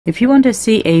If you want to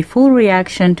see a full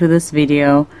reaction to this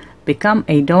video, become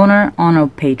a donor on our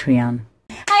Patreon.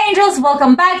 Hi angels,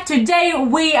 welcome back. Today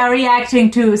we are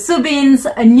reacting to Soobin's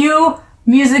new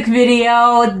music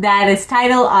video that is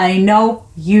titled I Know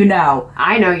You Know.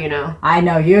 I know you know. I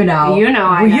know you know. You know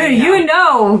I know you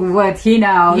know what he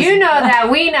knows. You know that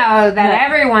we know that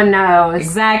everyone knows.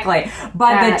 Exactly.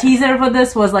 But the teaser for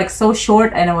this was like so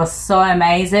short and it was so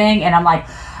amazing and I'm like,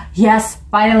 yes,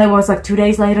 finally. It was like 2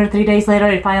 days later, 3 days later,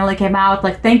 it finally came out.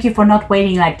 Like, thank you for not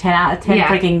waiting like 10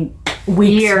 freaking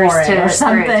weeks years for it or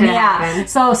something. Happen.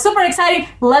 So super exciting.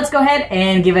 Let's go ahead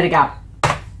and give it a go.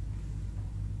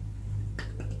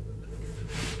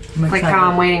 It's like how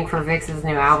I'm waiting for Vix's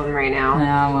new album right now.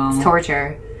 Yeah, well, it's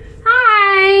torture.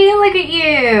 Hi, look at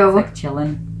you. It's like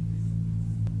chilling.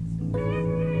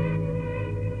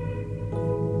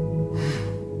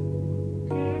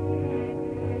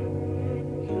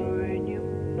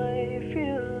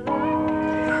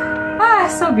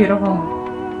 So beautiful.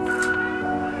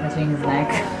 Touching his neck.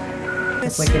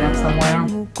 Like waking up somewhere.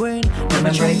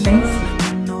 Remembering things.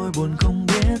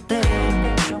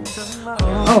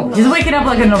 Oh, he's waking up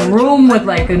like in a room with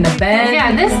like in the bed.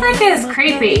 Yeah, this like is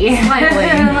creepy. Like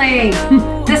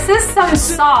this is some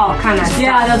Saw kind of stuff.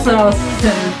 Yeah, that's what I was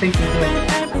thinking too.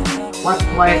 Let's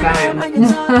play a game. Like,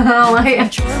 I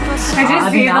just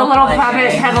see the little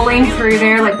puppet pedaling through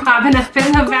there, like popping up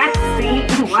in the back seat.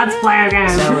 Let's play a game.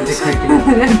 That would be creepy.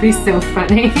 That'd be so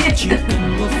funny.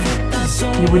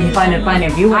 You wouldn't find it funny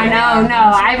if you were. I know,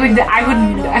 no, I would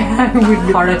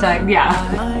heart attack. Yeah.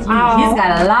 Oh. He's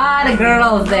got a lot of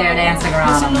girls there dancing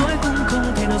around him.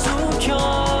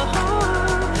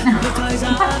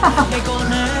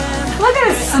 Look at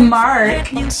his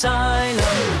smirk.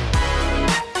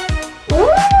 Ooh!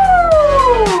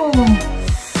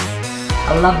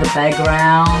 I love the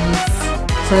backgrounds.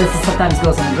 So this sometimes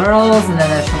goes on girls and then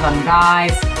there's sometimes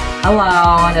guys.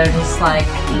 Hello, and they're just like,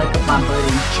 look at my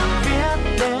booty.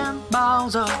 Oh,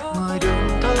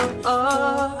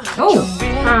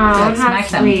 how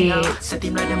sweet.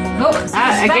 Oh,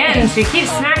 again, she keeps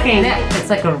smacking. Yeah, it's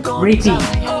like a repeat. I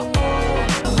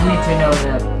need to know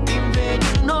the...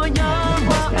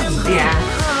 Yeah.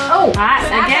 Oh,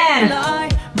 again.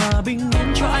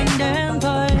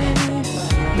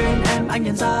 Like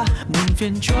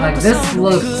this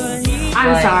looks...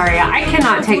 I'm sorry, I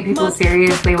cannot take people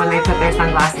seriously when they put their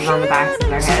sunglasses on the backs of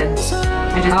their heads.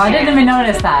 I didn't even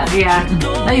notice that. Yeah.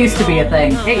 That used to be a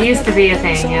thing. It used to be a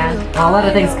thing, yeah. Well, a lot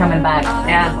of things coming back.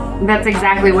 Yeah, that's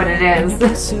exactly what it is.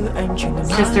 It's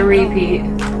just a repeat.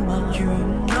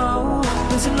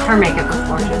 Her makeup is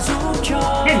gorgeous.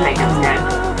 His makeup's good.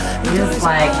 He's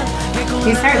like...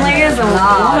 He certainly is a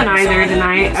womanizer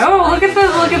tonight. Oh, look at the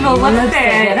lipstick.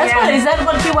 Yeah, that's what. Is that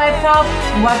what you wiped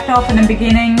off in the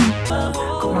beginning?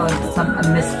 Oh, a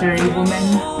mystery woman.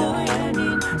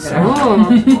 Ooh.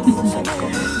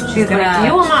 She's like,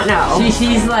 you will not know.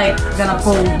 She's like gonna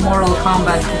pull Mortal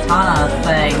Kombat katana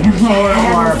thing,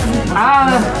 or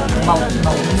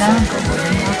Melina.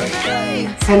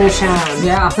 Finish him.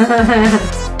 Yeah.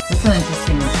 That's an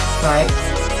interesting stripe.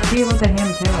 See, look at him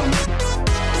too.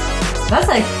 That's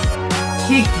like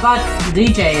kick butt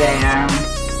DJ there.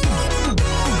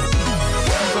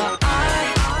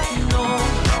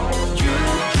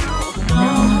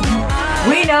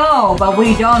 We know, but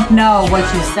we don't know what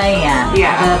you're saying.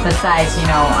 Yeah. Besides, you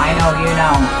know, I know,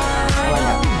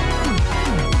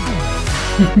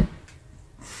 you know.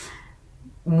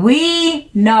 We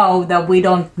know that we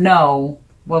don't know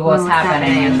what was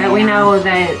happening. But we know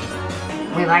that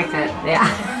we liked it. Yeah.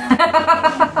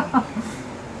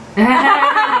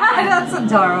 That's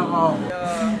adorable.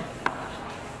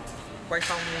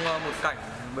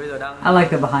 I like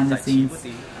the behind the scenes.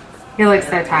 He looks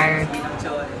so tired.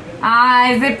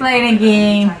 Ah, is it playing a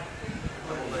game?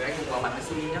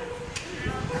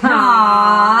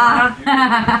 Aww.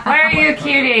 Where are you,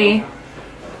 cutie?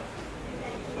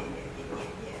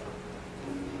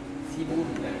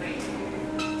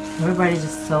 Everybody's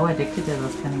just so addicted to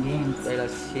those kind of games.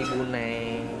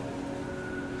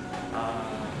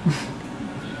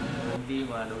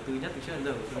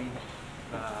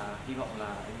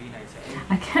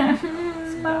 I can't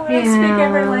speak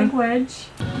every language.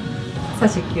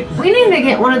 Such a cute one. We need to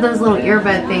get one of those little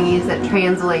earbud thingies that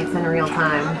translates in real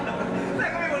time.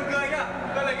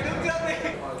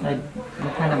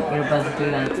 What kind of earbuds do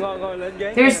that?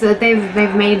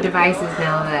 They've made devices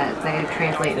now that they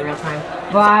translate in real time.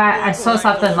 Well, I saw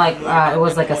something like it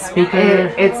was like a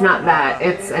speaker. It's not that.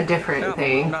 It's a different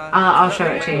thing. I'll show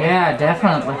it to you. Yeah,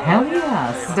 definitely. Hell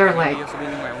yes. They're like,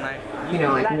 you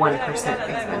know, like 1%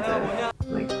 expensive.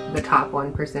 Like the top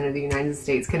 1% of the United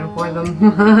States can afford them.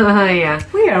 Yeah.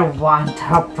 We are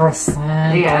 1%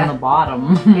 on the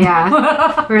bottom.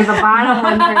 Yeah. We're the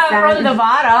bottom 1%. From the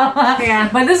bottom. Yeah.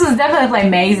 But this is definitely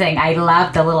amazing. I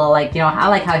love the little, like, you know, I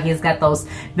like how he's got those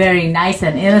very nice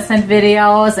and innocent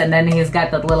videos, and then he's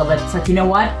got that little bit, it's like, you know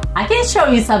what? I can show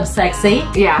you some sexy.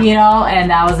 Yeah. You know, and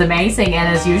that was amazing. And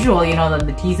as usual, you know,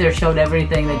 the teaser showed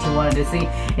everything that you wanted to see.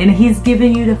 And he's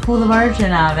giving you the full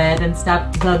version of it and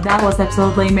stuff. So that was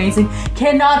absolutely amazing.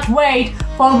 Cannot wait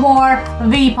for more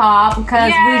V-pop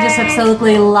because we just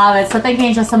absolutely love it. So thank you,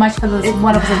 Angel, so much for this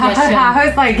wonderful suggestion. I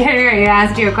was like getting ready to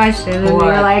ask you a question, and you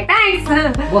were like, thanks.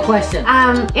 What question?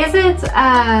 Isn't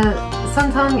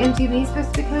Sungtong MTV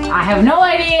supposed to be coming? I have no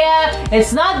idea.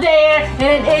 It's not there, and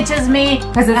it itches me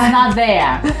because it's not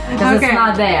there. Because it's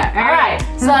not there. All right.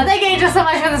 So thank you, Angel, so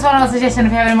much for this wonderful suggestion.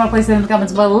 If you have any more, please leave in the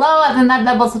comments below. Other than that,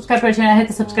 double subscribe to our channel, hit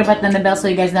the subscribe button and the bell so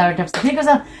you guys know every time the video goes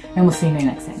out. And we'll see you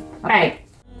next time. Bye.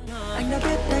 I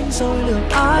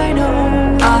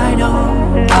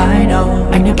know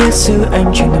anh đã biết sự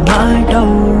anh chuyện ngày mai đâu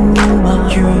mà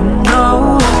you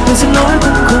know mình xin lỗi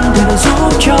cũng không thể nào giúp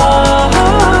cho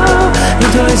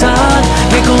nhưng thời gian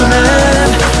hãy còn em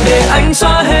để anh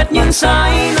xóa hết những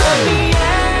sai lầm.